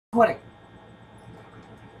Recording.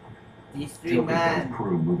 These three men.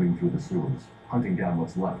 Crew moving through the sewers, hunting down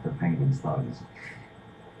what's left of Penguin's thugs.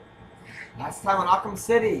 Last time on Arkarm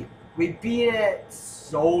City, we beat it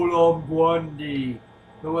Solom Grundy,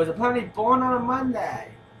 who was apparently born on a Monday.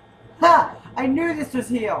 Ha! I knew this was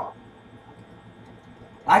here.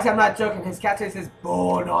 Actually, I'm not joking. His catchphrase is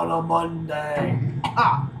 "born on a Monday."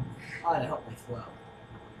 Ah! Oh, that helped me slow.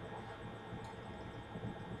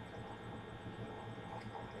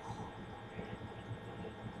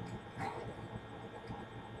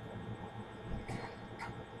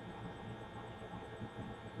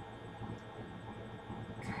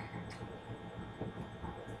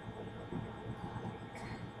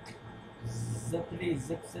 Zippity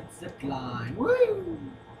zip zip zip line. Woo!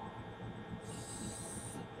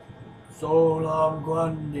 Solom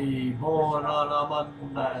Grundy, born on a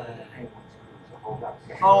Monday.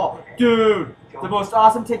 Oh, dude! The most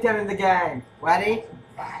awesome takedown in the game. Ready?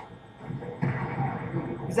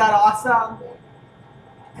 Is that awesome?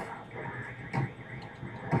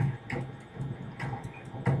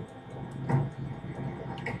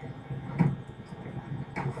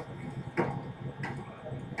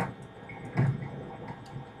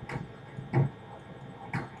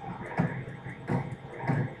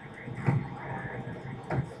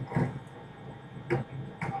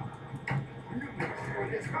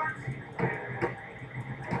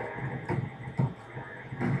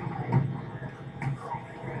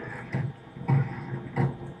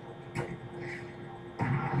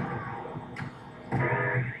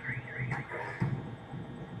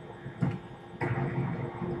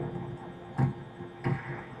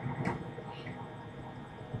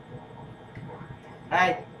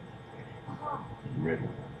 Hey. Ready.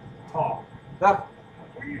 Talk. Look.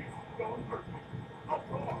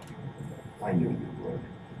 I knew you would.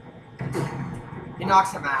 He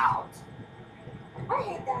knocks him out. I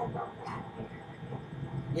hate that about that.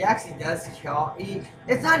 He actually does kill.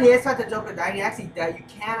 It's not his fault the Joker died. He actually does. You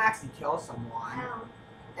can actually kill someone. Wow.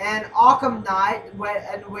 And Arkham Knight,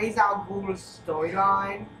 and Ra's al Ghul's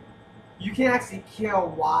storyline, you can actually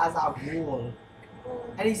kill Ra's al Ghul.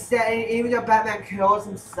 And he said, even though Batman kills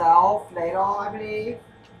himself later, I believe,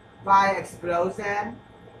 by explosion,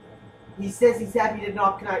 he says he's happy he did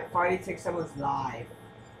not finally take someone's life.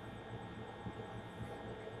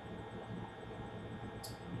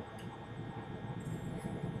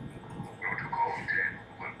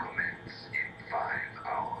 Will commence in 5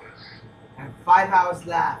 hours. And 5 hours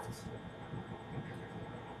left.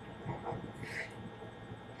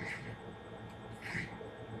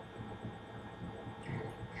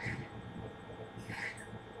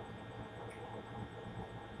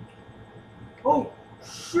 Oh,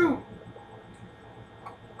 shoot!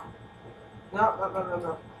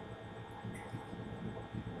 No.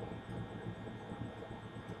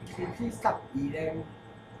 Can you please stop eating,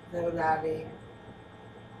 little daddy?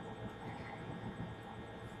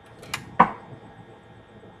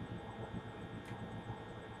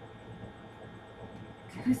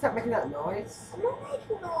 Can you please stop making that noise? I'm not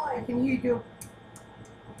making I noise. can hear you do.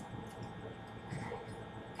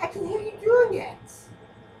 I can hear you doing it.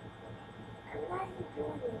 I'm not even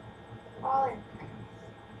doing it. Colin.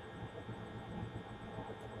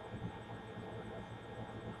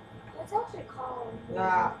 Let's actually call him.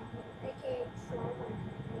 Yeah. AKA Trollman.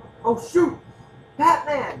 Oh shoot!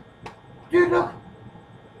 Batman! Dude, look!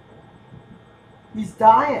 He's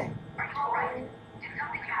dying. Colin.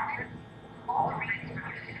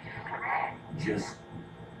 Just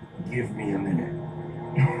give me a minute.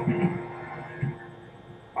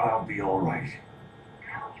 I'll be all right.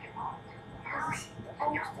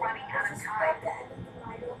 This is like the end of the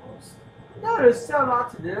night almost. No, there's still a lot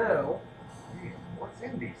to do. What's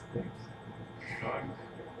in these things? Guns,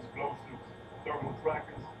 explosives, thermal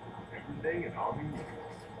trackers, everything an army needs.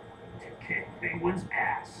 To kick Penguin's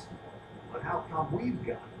ass. But how come we've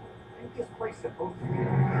got? Ain't this place supposed to be?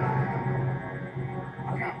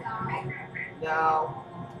 No.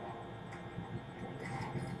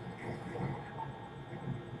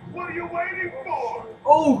 What are you waiting for?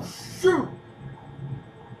 Oh shoot!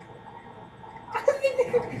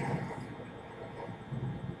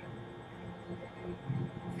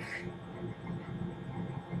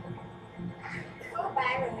 Go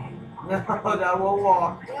Batman. No, that won't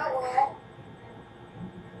walk. Yeah, well.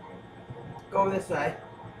 Go this way.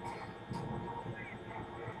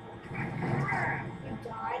 You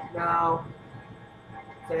died. No.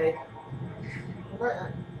 Okay.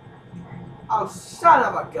 Oh, son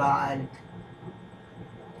of a gun!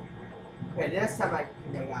 Okay, this time I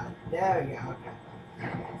think I got it. There we go, okay.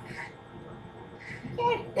 You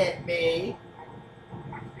can't hit me!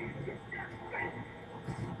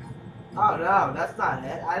 Oh no, that's not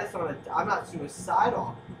it. I just want to. I'm not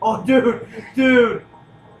suicidal. Oh, dude.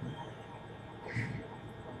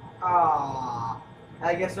 Ah,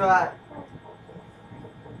 I guess what?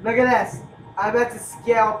 Look at this. I meant to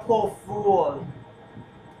scale pull fool.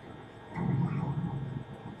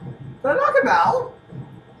 Did I knock him out?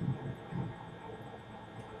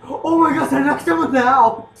 Oh my gosh, I knocked him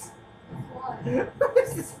out.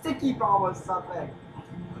 It's a sticky bomb or something.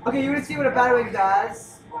 Okay, you want to see what a battering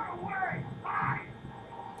does?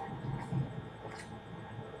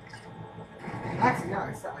 Actually, no,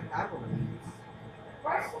 it's not like I want to use.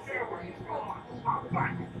 What's the thing? I'll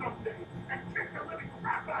find you someday and kick the living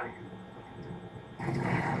crap out of you.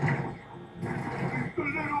 The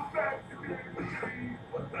little bastard.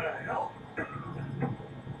 What the hell?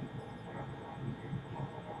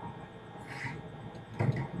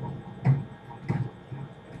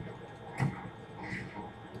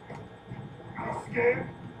 You scared?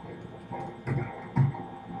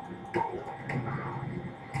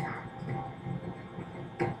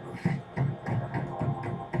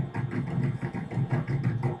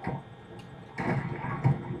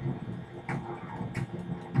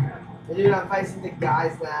 Dude, I'm facing the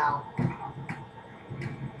guys now.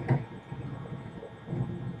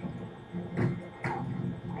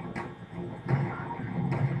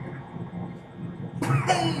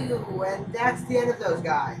 And that's the end of those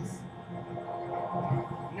guys.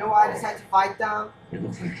 You know why I decided to fight them? It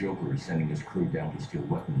looks like Joker is sending his crew down to steal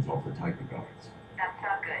weapons off the Tiger guards. That's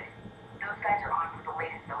not good. Those guys are armed with the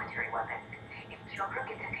latest military weapons. If Joker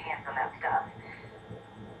gets his hands on that stuff,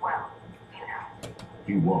 well, you know.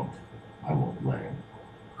 He won't. I won't let him.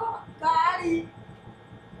 Oh, Daddy!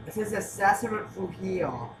 It says assassin through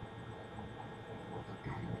here.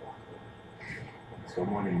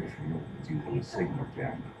 Someone in this room is using a signal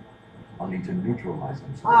jammer. I'll need to neutralize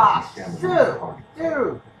him so Ah, that he can stand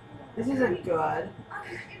dude! This isn't good. I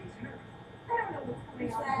don't know what's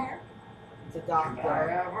going on there. It's a doctor.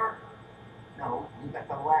 Ever? No, you got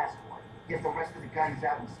the last one. Get the rest of the guns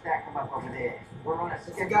out and stack them up over there. We're on a It's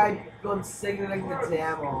schedule. the guy been signaling the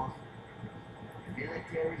dam off.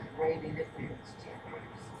 Military grade interference chambers.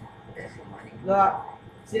 There's the money. Look,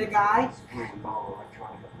 see the guy? Screw with all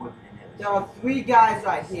electronic equipment and everything. There are 3 guys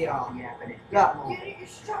right here. Yeah, but it's Look.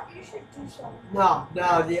 You should do something. No,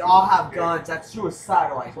 they all have guns. That's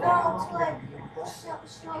suicidal right there. No, it's like,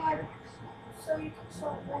 so you can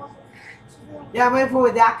sort of walk. Yeah, I'm waiting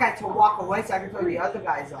for that guy to walk away so I can throw the other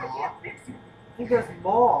guys off. I think there's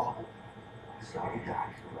more. Sorry,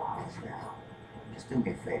 Doc. Lost now. Just do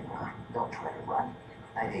me a favor, huh? Don't try to run.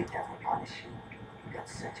 I hate to have to punish you. You got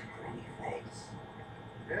such a pretty face.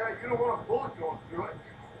 Yeah, you don't want a bullet going through it.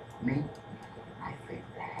 Me? I think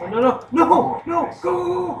Oh, no!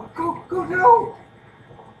 Go!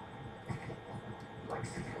 Like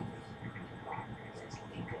it's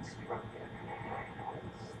deconstructed.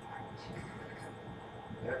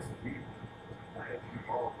 That's deep. I had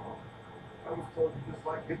to all wrong. I was told you just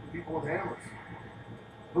like hitting people with hammers.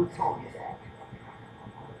 Who told you that?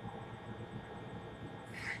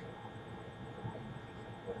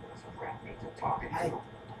 Some crap needs a talking Hey. to.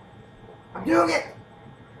 I'm doing it!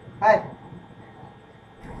 Hey,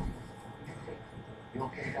 You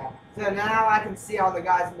okay, Doc? so now I can see all the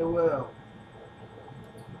guys in the room.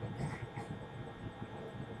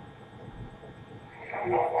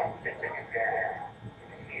 Someone sitting there.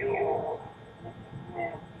 You.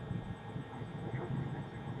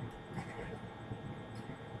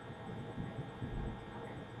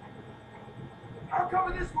 I'm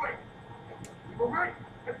coming this way. You all right?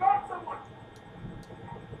 I found someone.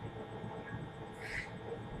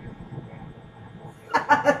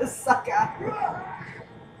 Sucker.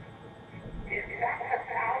 Is that the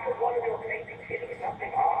sound of one of your paintings hitting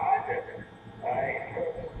something hard? I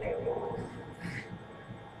heard so.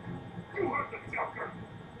 You heard the sucker.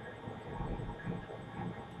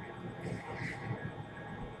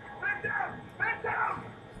 Man down! Man down!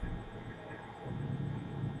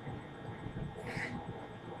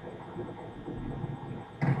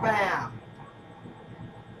 Bam.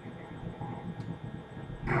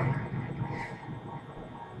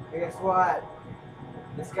 And guess what?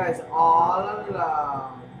 This guy's all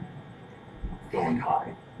alone. Going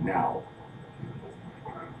high. Now.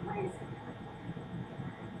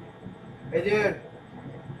 Hey, dude.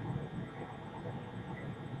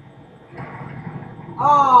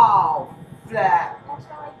 Oh, flap. That's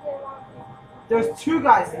how I did on There's 2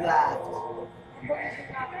 guys left.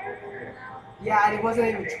 it. Yeah, and he wasn't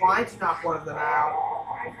even trying to knock one of them out.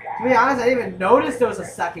 To be honest, I didn't even notice there was a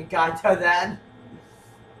second guy till then.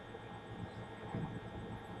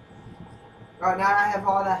 Oh, now I have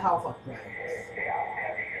all the health upgrades.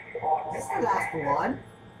 This is the last one.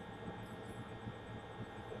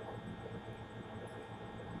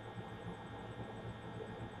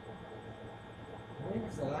 I think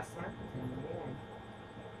it's the last time.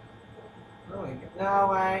 Oh, my God. No,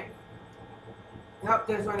 wait. Nope,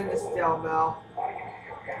 there's one in the steel mill.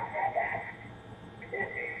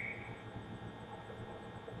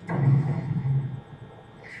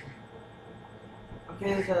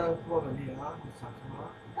 Okay, there's a woman here. Let's talk to her.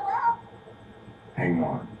 Hello? Hang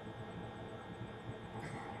on.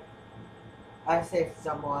 I saved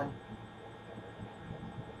someone.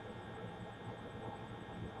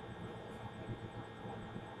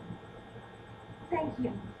 Thank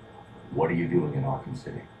you. What are you doing in Arkham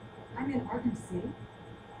City? I'm in Arkham City.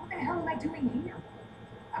 What the hell am I doing here?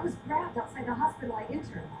 I was grabbed outside the hospital I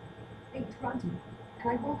interned at. They drugged me, and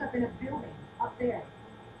I woke up in a building up there.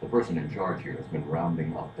 The person in charge here has been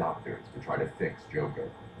rounding up doctors to try to fix Joker.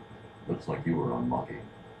 Looks like you were unlucky.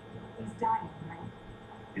 He's dying, right?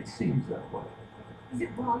 It seems that way. Is it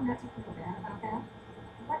wrong not to feel bad about that?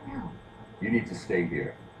 What now? You need to stay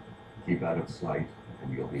here. Keep out of sight,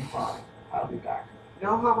 and you'll be fine. I'll be back. You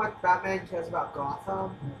know how much Batman cares about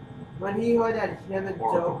Gotham? When he heard that him and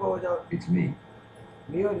Joker, It's me.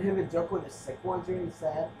 me and him and Joker were the sick ones, he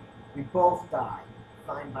said, we both died.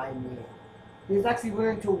 Fine by me. He was actually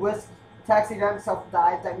willing to risk taxing himself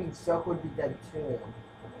died. That means Joker would be dead too.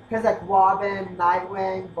 Because like Robin,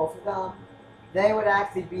 Nightwing, both of them, they would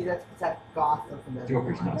actually be there to protect Gotham from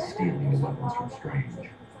everyone. Joker's not stealing the weapons from Strange.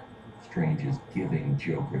 Strange is giving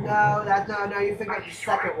Joker the No, weapons. no, you think of the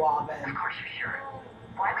second Robin. Of course you're sure.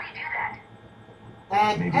 Why would he do that?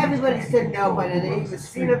 And Maybe he's everybody trying to said no, control but who they runs either the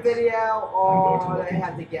seen a streets. video I'm going to or look they into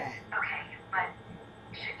have the it. game. Okay, but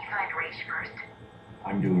shouldn't you find Raish first?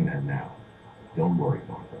 I'm doing that now. Don't worry,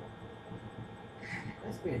 Martha.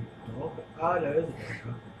 That's being dope. Oh, there is a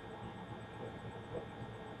video.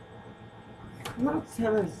 What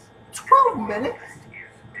time is 12 minutes?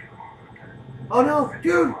 Oh no,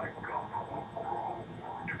 dude!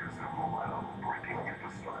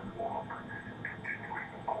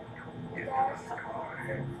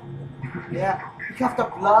 Yeah, he coughed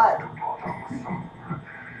up blood.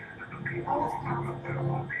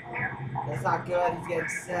 That's not good, he's getting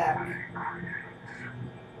sick.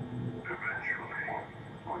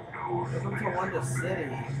 Welcome to Wonder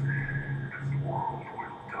City.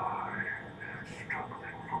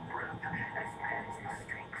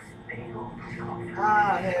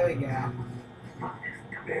 Ah, here we go.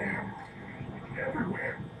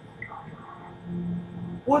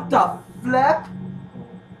 What the flip?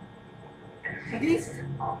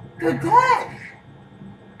 They're dead!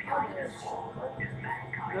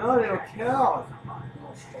 No, they were killed.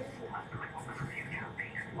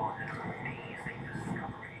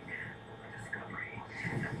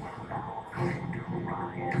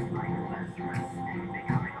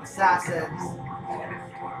 Assassins.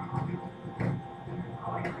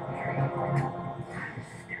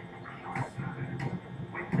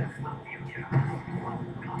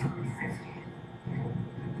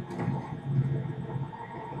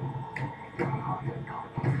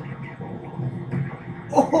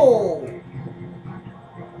 Oh!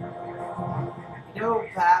 You know,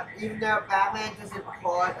 even though Batman doesn't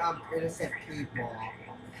hurt innocent people.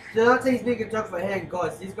 So don't say he's being a joke for hitting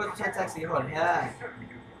ghosts. These ghosts can't actually hurt him.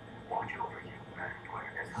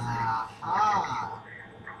 Aha!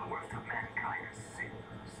 From the worst of mankind's sins.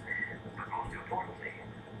 But most importantly,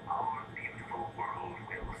 our beautiful world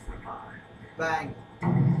will survive. Bang.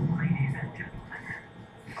 Ladies and gentlemen,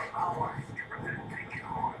 allow us to present to you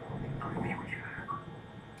the future.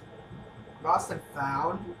 Lost and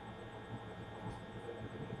found.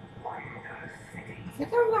 Wonder City. I think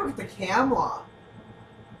I'm gonna look at the camera.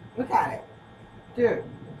 Look at it. Dude.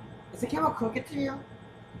 Is the camera crooked to you?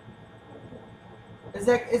 Is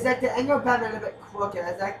that the angle of Batman a bit crooked?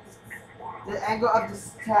 Is that the angle of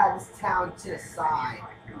this town to the side?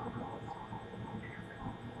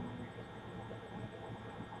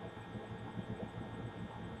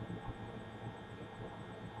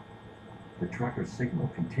 The tracker signal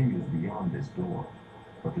continues beyond this door,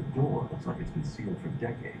 but the door looks like it's been sealed for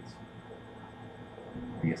decades.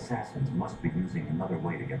 The assassins must be using another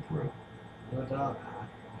way to get through. No doubt.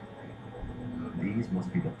 These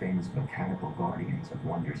must be the famous mechanical guardians of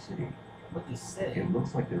Wonder City. What you say? It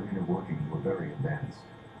looks like their inner workings were very advanced.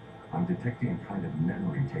 I'm detecting a kind of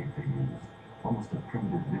memory tape they used, almost a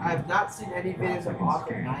primitive video. I've not seen any videos Perhaps I of can Arkham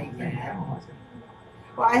scan Knight it and yet. analyze it.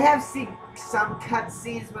 Well, I have seen some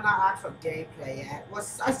cutscenes, but not actual gameplay yet. Well,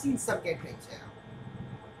 I've seen some gameplay too.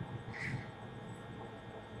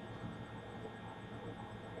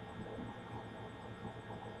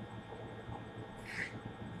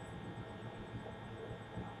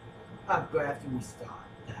 Oh, good, I have to restart.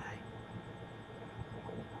 Dang.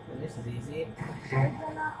 Well, this is easy.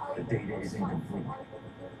 The data is incomplete.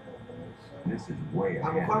 This is way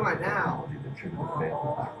I'm ahead of recording the right now. technology that should have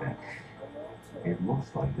available back then. It looks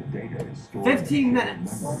like the data is stored 15 in a shared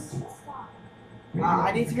minutes. memory pool. Maybe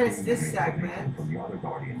I need to finish retrieve this the information segment. from the other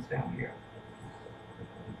Guardians down here.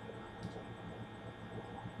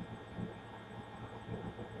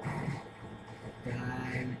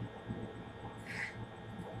 Dang.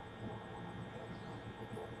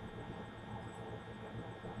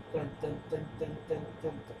 Dun, dun, dun, dun, dun,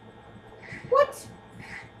 dun, dun. What?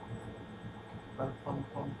 Bum, bum,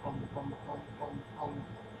 bum, bum, bum, bum, bum, bum.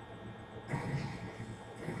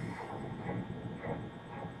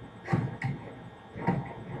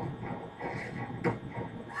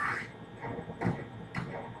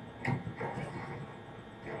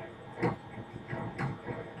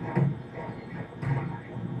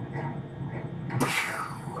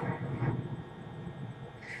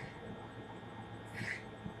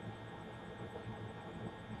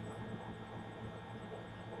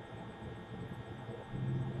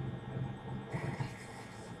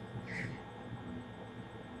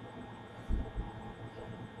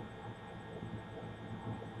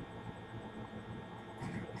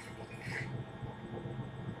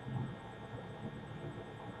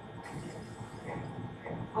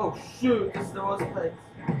 Oh shoot, this is the worst place.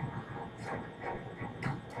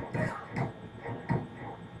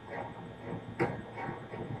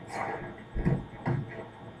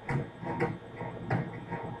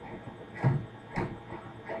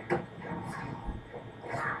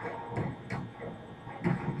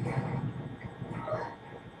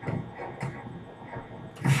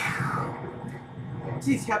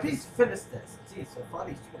 Jeez, can I please finish this? Jeez, so far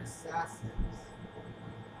these two assassins.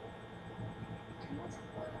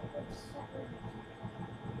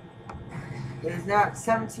 It is now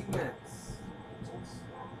 17 minutes.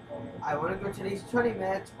 I want to go to these 20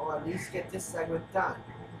 minutes or at least get this segment done.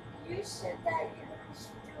 You said that you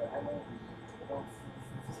should do it under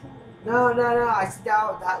 1:15. No. I said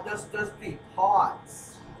that those 3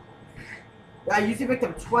 parts. I usually make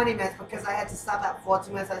them 20 minutes because I had to stop at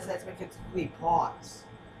 14 minutes. I said to make it 3 parts.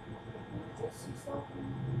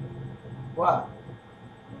 What?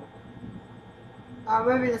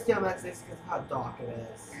 Maybe let's do a next because of how dark it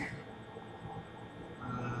is.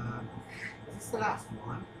 Is this the last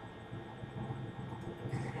one?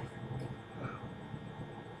 Oh.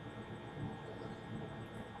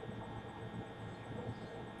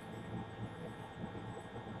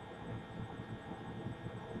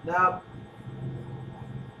 Nope.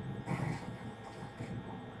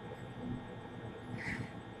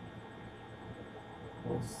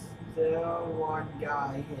 There's still one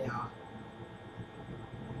guy here.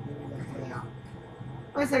 Maybe that's there.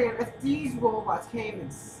 Wait a second, if these robots can't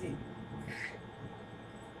even see.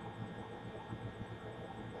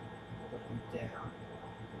 Put them down.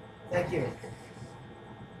 Thank you.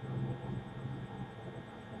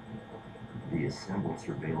 The assembled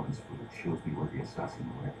surveillance footage shows me where the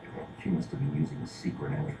assassin went. She must have been using a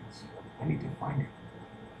secret entrance. I need to find it.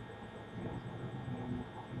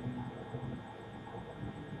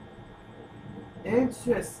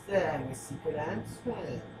 Interesting, a secret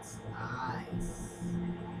entrance. Nice.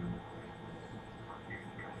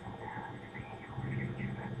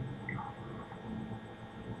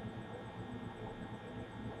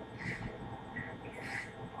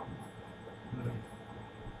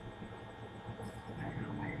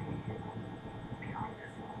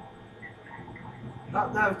 Oh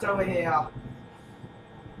no, it's over here.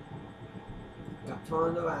 Got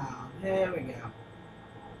turned around. Here we go.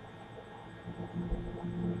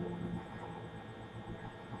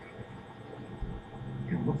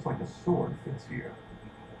 It looks like a sword fits here.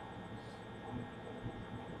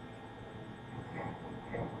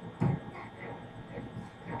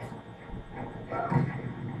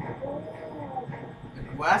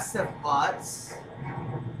 Aggressive butts.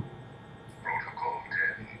 Protocol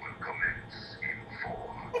 10 will commence in 4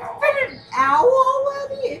 It's hours. been an hour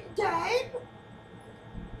already in game?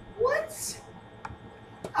 What?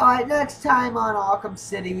 Alright, next time on Arkarm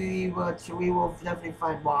City we will definitely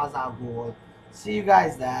find Ghul. See you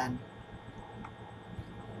guys then.